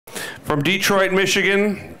From Detroit,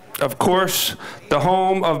 Michigan, of course, the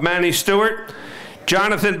home of Manny Stewart,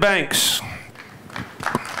 Johnathon Banks.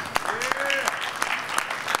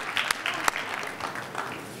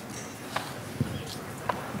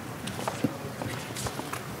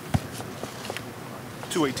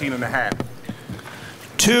 $218.5.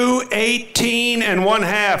 218 and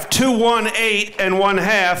 1/2. 218 and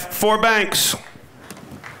 1/2 for Banks.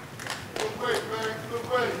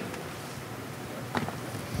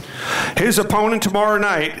 His opponent tomorrow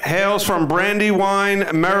night hails from Brandywine,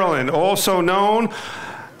 Maryland, also known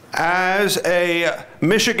as a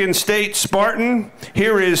Michigan State Spartan.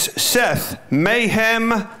 Here is Seth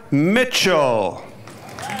Mayhem Mitchell.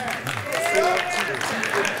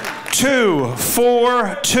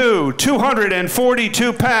 242,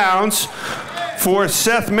 242 pounds for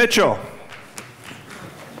Seth Mitchell.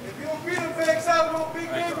 If you don't beat him, Banks out, we'll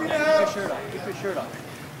beat him. Keep your shirt off. Keep your shirt off.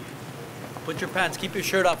 Put your pants. Keep your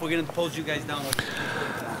shirt off. We're going to pose you guys down.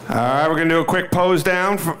 All right, we're going to do a quick pose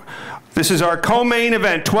down. This is our co-main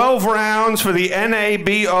event. 12 rounds for the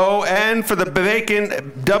NABO and for the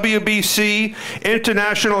vacant WBC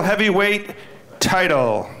International Heavyweight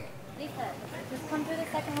title. Lisa, just come through the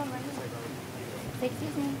second one right here.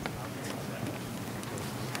 Excuse me.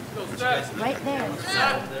 Right there.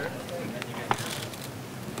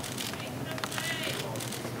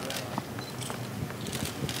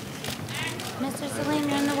 Mr. Salim,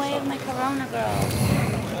 you're in the way of my Corona girl.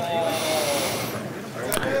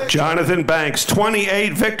 Johnathon Banks,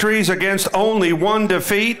 28 victories against only 1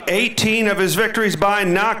 defeat, 18 of his victories by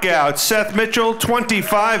knockout. Seth Mitchell,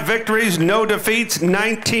 25 victories, no defeats,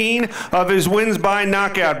 19 of his wins by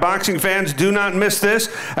knockout. Boxing fans, do not miss this.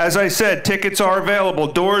 As I said, tickets are available.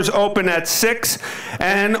 Doors open at 6,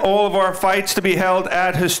 and all of our fights to be held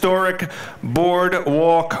at historic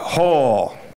Boardwalk Hall.